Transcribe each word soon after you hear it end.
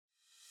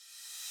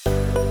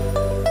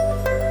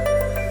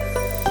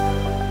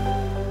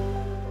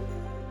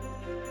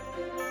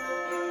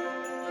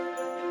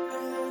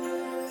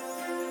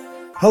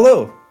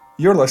Hello,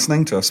 you're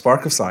listening to A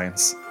Spark of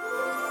Science.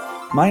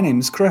 My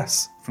name's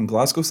Chris from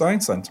Glasgow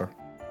Science Centre.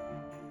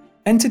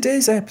 In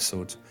today's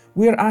episode,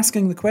 we are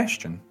asking the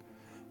question,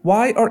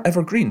 why are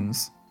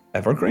evergreens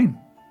evergreen?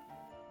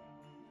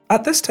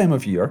 At this time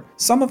of year,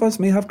 some of us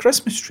may have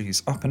Christmas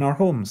trees up in our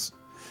homes,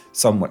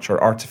 some which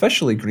are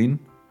artificially green,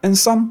 and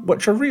some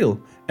which are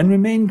real and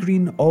remain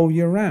green all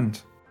year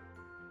round.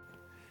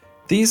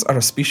 These are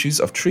a species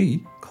of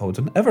tree called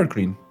an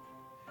evergreen.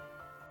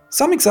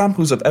 Some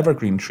examples of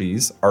evergreen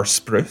trees are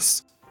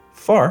spruce,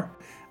 fir,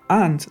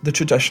 and the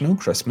traditional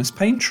Christmas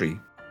pine tree.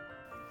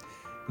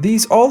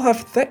 These all have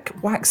thick,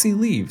 waxy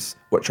leaves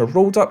which are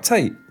rolled up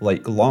tight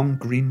like long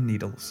green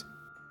needles.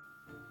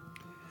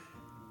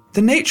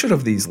 The nature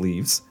of these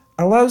leaves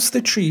allows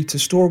the tree to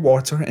store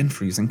water in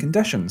freezing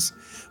conditions,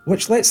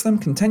 which lets them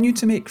continue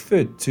to make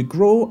food to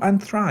grow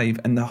and thrive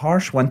in the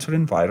harsh winter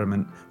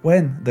environment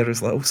when there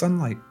is little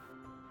sunlight.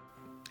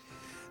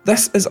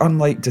 This is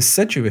unlike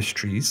deciduous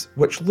trees,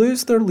 which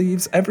lose their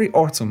leaves every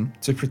autumn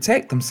to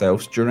protect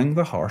themselves during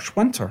the harsh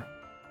winter.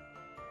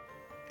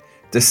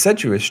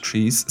 Deciduous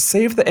trees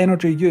save the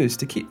energy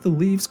used to keep the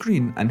leaves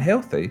green and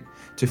healthy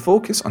to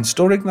focus on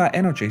storing that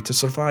energy to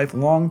survive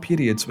long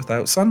periods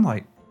without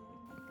sunlight.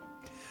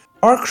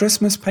 Our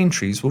Christmas pine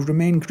trees will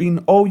remain green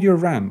all year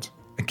round,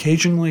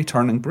 occasionally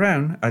turning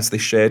brown as they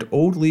shed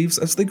old leaves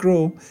as they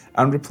grow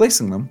and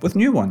replacing them with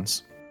new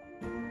ones.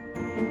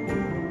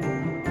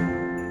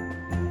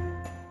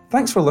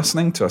 Thanks for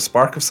listening to A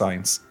Spark of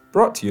Science,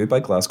 brought to you by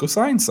Glasgow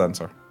Science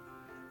Centre.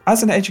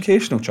 As an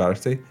educational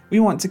charity, we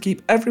want to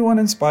keep everyone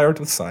inspired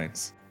with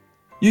science.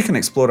 You can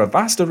explore a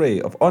vast array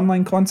of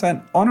online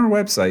content on our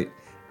website,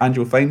 and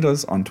you'll find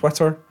us on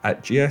Twitter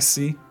at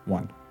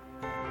GSC1.